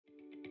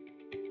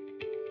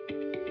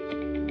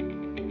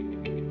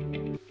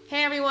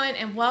everyone,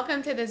 and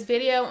welcome to this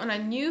video on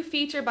a new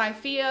feature by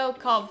FIO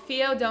called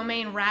FIO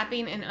Domain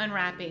Wrapping and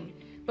Unwrapping.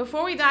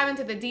 Before we dive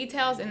into the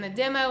details in the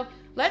demo,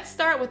 let's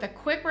start with a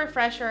quick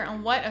refresher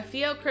on what a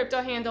FIO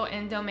crypto handle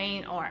and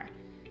domain are.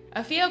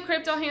 A FIO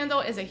crypto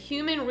handle is a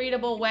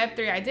human-readable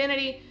Web3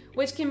 identity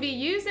which can be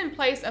used in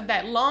place of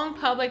that long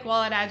public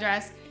wallet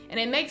address, and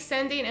it makes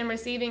sending and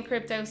receiving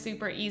crypto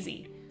super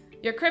easy.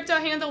 Your crypto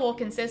handle will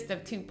consist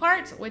of two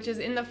parts, which is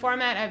in the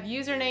format of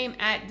username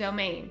at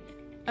domain.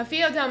 A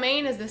FIO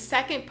domain is the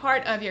second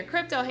part of your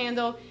crypto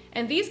handle,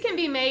 and these can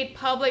be made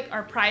public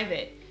or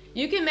private.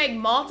 You can make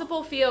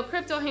multiple FIO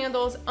crypto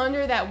handles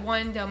under that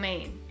one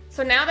domain.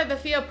 So now that the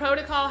FIO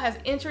protocol has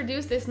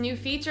introduced this new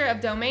feature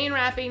of domain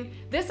wrapping,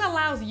 this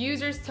allows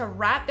users to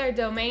wrap their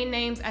domain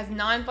names as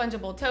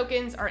non-fungible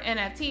tokens or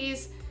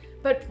NFTs.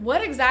 But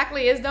what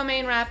exactly is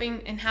domain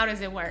wrapping and how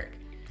does it work?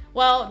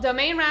 Well,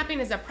 domain wrapping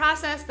is a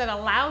process that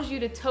allows you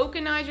to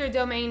tokenize your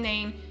domain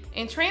name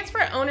and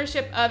transfer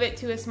ownership of it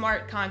to a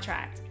smart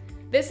contract.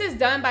 This is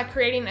done by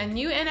creating a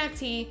new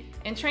NFT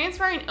and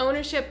transferring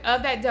ownership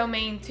of that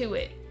domain to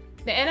it.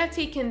 The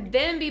NFT can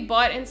then be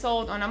bought and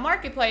sold on a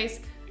marketplace,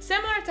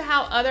 similar to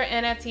how other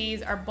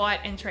NFTs are bought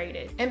and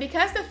traded. And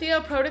because the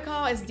FIO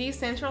protocol is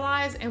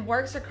decentralized and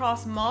works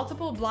across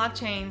multiple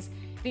blockchains,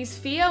 these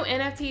FIO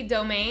NFT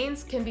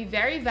domains can be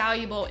very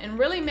valuable and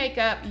really make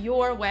up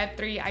your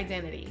Web3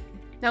 identity.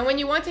 Now, when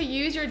you want to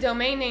use your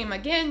domain name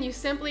again, you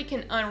simply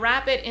can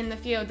unwrap it in the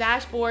FIO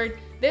Dashboard.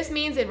 This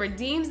means it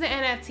redeems the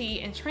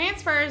NFT and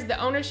transfers the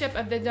ownership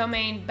of the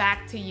domain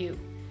back to you.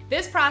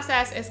 This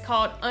process is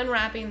called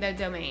unwrapping the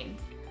domain.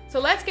 So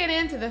let's get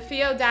into the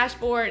FIO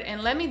Dashboard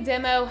and let me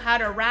demo how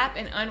to wrap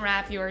and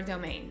unwrap your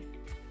domain.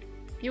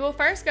 You will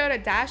first go to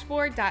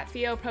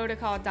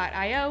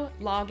dashboard.fioprotocol.io,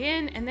 log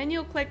in, and then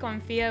you'll click on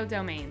FIO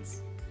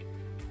Domains.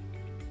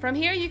 From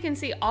here, you can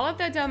see all of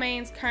the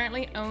domains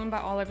currently owned by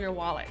all of your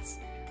wallets.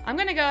 I'm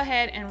going to go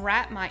ahead and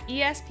wrap my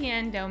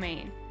ESPN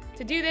domain.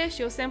 To do this,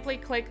 you'll simply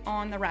click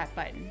on the wrap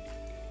button.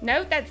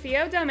 Note that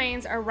FIO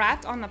domains are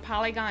wrapped on the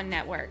Polygon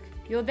network.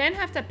 You'll then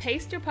have to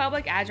paste your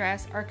public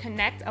address or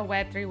connect a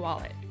Web3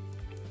 wallet.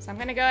 So I'm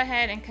going to go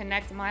ahead and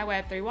connect my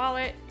Web3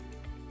 wallet.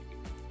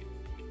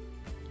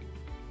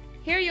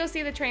 Here you'll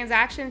see the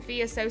transaction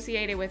fee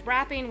associated with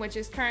wrapping, which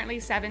is currently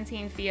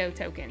 17 FIO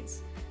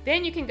tokens.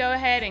 Then you can go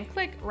ahead and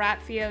click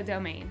Wrap FIO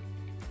Domain.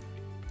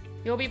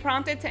 You'll be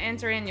prompted to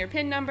enter in your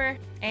PIN number,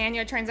 and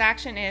your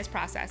transaction is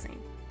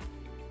processing.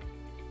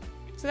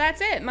 So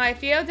that's it. My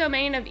FIO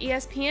domain of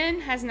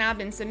ESPN has now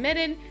been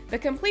submitted. The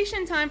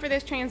completion time for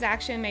this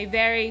transaction may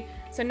vary,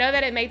 so know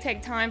that it may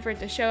take time for it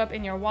to show up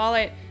in your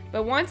wallet.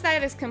 But once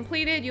that is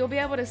completed, you'll be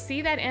able to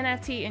see that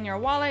NFT in your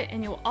wallet,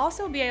 and you'll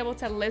also be able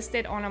to list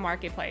it on a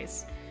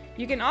marketplace.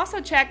 You can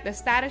also check the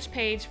status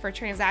page for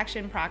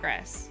transaction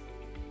progress.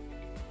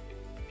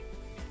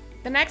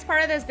 The next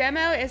part of this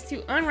demo is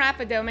to unwrap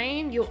a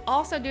domain. You'll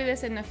also do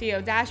this in the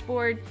FIO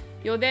Dashboard.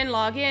 You'll then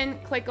log in,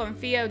 click on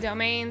FIO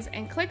Domains,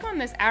 and click on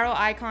this arrow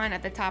icon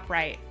at the top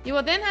right. You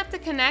will then have to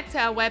connect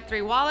to a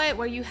Web3 wallet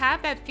where you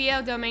have that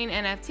FIO domain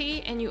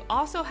NFT, and you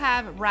also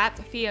have wrapped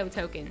FIO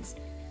tokens.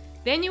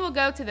 Then you will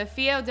go to the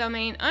FIO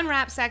Domain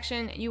Unwrap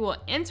section. You will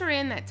enter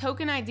in that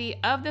token ID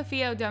of the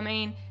FIO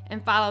domain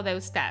and follow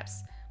those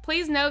steps.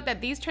 Please note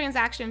that these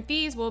transaction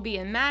fees will be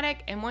in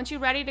Matic, and once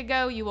you're ready to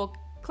go, you will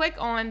click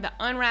on the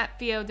Unwrap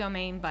FIO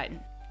Domain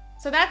button.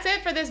 So that's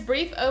it for this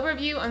brief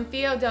overview on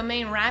FIO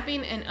Domain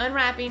wrapping and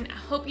unwrapping. I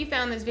hope you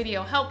found this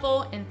video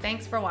helpful, and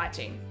thanks for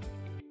watching.